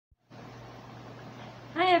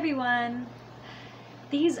Hi everyone!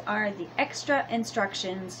 These are the extra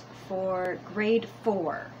instructions for grade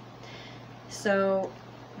 4. So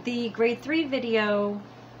the grade 3 video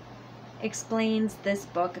explains this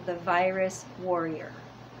book, The Virus Warrior.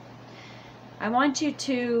 I want you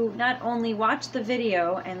to not only watch the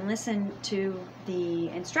video and listen to the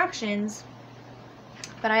instructions,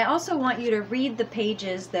 but I also want you to read the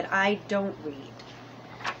pages that I don't read.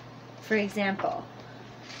 For example,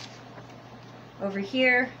 over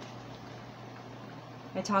here,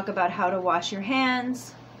 I talk about how to wash your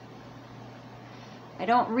hands. I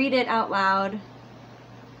don't read it out loud,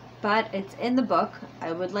 but it's in the book.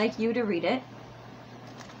 I would like you to read it.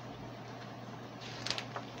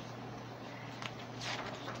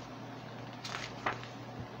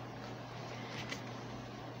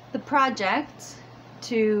 The project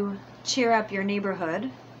to cheer up your neighborhood.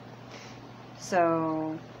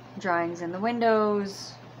 So, drawings in the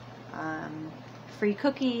windows, free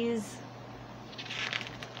cookies,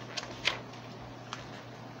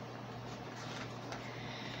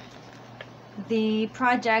 the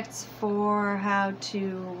projects for how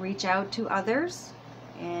to reach out to others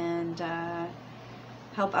and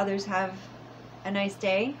help others have a nice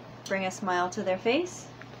day, bring a smile to their face.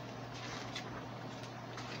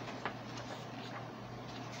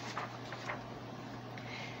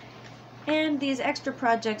 And these extra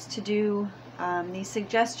projects to do, these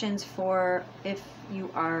suggestions for if you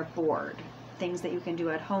are bored, things that you can do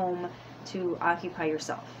at home to occupy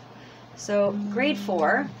yourself. So grade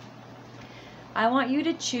 4, I want you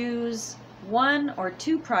to choose 1 or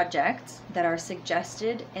 2 projects that are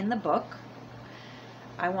suggested in the book.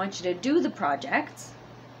 I want you to do the projects,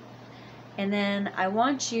 and then I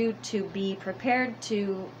want you to be prepared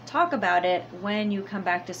to talk about it when you come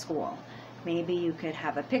back to school. Maybe you could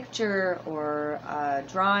have a picture or a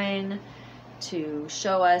drawing to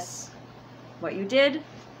show us what you did.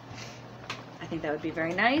 I think that would be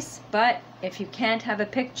very nice. But if you can't have a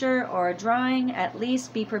picture or a drawing, at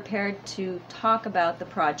least be prepared to talk about the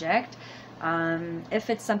project.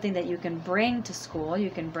 If it's something that you can bring to school,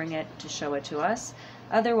 you can bring it to show it to us.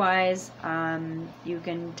 Otherwise, you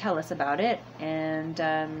can tell us about it. And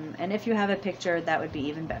if you have a picture, that would be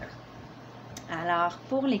even better. Alors,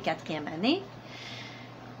 pour les 4e années,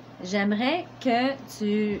 j'aimerais que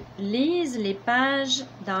tu lises les pages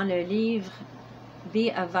dans le livre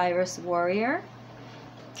Be a Virus Warrior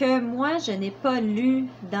que moi, je n'ai pas lu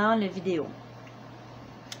dans le vidéo.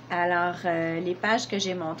 Alors, les pages que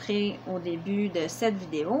j'ai montrées au début de cette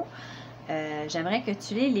vidéo, j'aimerais que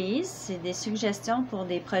tu les lises. C'est des suggestions pour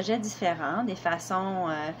des projets différents, des façons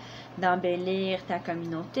d'embellir ta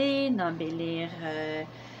communauté, d'embellir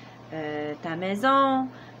ta maison,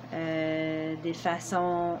 des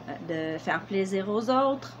façons de faire plaisir aux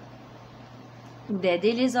autres ou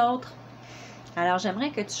d'aider les autres. Alors,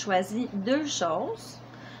 j'aimerais que tu choisis 2 choses,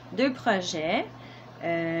 2 projets,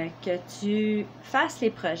 que tu fasses les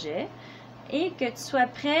projets et que tu sois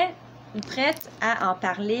prêt ou prête à en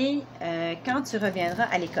parler quand tu reviendras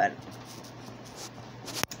à l'école.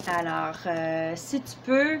 Alors, si tu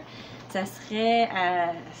peux, ça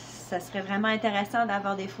serait vraiment intéressant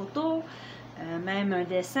d'avoir des photos, même un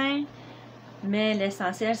dessin, mais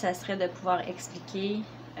l'essentiel, ça serait de pouvoir expliquer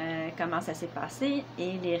comment ça s'est passé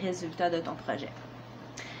et les résultats de ton projet.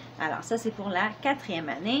 Alors, ça, c'est pour la 4e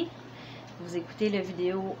année. Vous écoutez la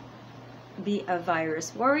vidéo Be a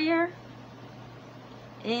Virus Warrior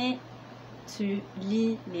et tu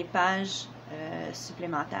lis les pages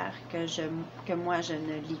supplémentaires que moi, je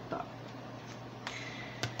ne lis pas.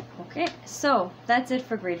 Okay, so that's it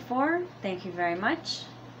for grade 4. Thank you very much.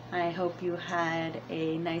 I hope you had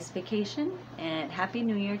a nice vacation and Happy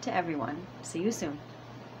New Year to everyone. See you soon.